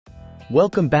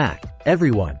Welcome back,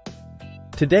 everyone.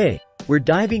 Today, we're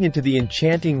diving into the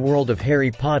enchanting world of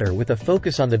Harry Potter with a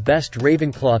focus on the best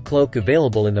Ravenclaw cloak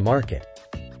available in the market.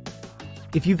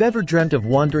 If you've ever dreamt of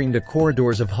wandering the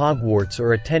corridors of Hogwarts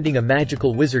or attending a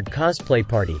magical wizard cosplay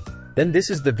party, then this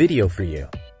is the video for you.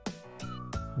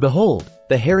 Behold,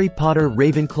 the Harry Potter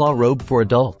Ravenclaw Robe for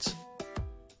adults.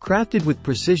 Crafted with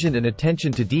precision and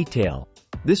attention to detail,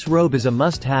 this robe is a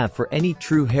must-have for any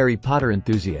true Harry Potter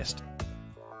enthusiast.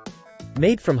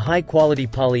 Made from high-quality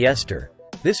polyester,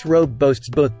 this robe boasts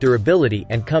both durability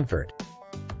and comfort.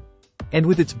 And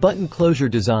with its button closure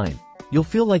design, you'll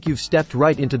feel like you've stepped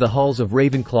right into the halls of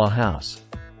Ravenclaw House.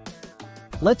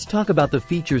 Let's talk about the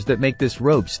features that make this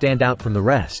robe stand out from the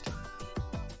rest.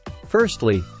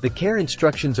 Firstly, the care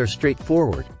instructions are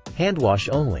straightforward, hand wash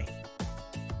only.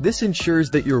 This ensures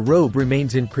that your robe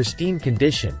remains in pristine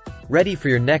condition, ready for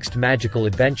your next magical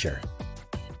adventure.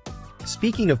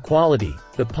 Speaking of quality,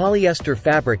 the polyester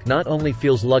fabric not only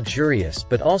feels luxurious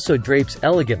but also drapes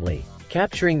elegantly,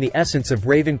 capturing the essence of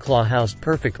Ravenclaw House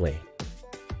perfectly.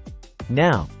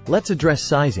 Now, let's address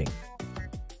sizing.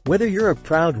 Whether you're a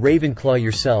proud Ravenclaw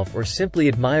yourself or simply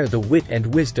admire the wit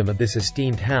and wisdom of this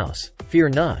esteemed house, fear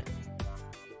not.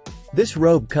 This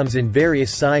robe comes in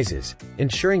various sizes,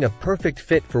 ensuring a perfect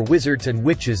fit for wizards and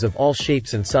witches of all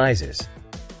shapes and sizes.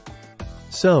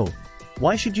 So,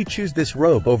 why should you choose this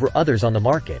robe over others on the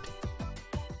market?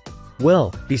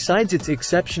 Well, besides its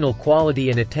exceptional quality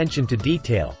and attention to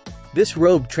detail, this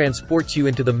robe transports you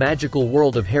into the magical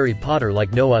world of Harry Potter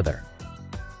like no other.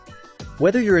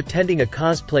 Whether you're attending a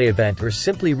cosplay event or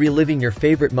simply reliving your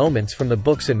favorite moments from the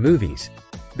books and movies,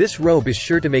 this robe is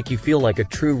sure to make you feel like a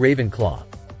true Ravenclaw.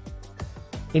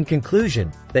 In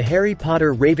conclusion, the Harry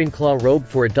Potter Ravenclaw Robe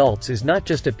for adults is not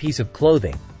just a piece of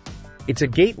clothing. It's a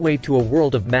gateway to a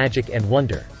world of magic and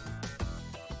wonder.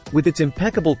 With its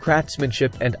impeccable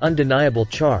craftsmanship and undeniable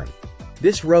charm,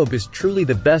 this robe is truly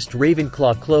the best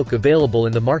Ravenclaw cloak available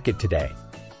in the market today.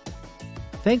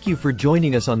 Thank you for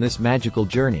joining us on this magical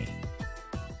journey.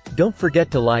 Don't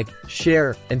forget to like,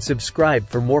 share, and subscribe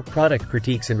for more product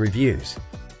critiques and reviews.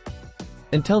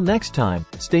 Until next time,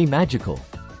 stay magical.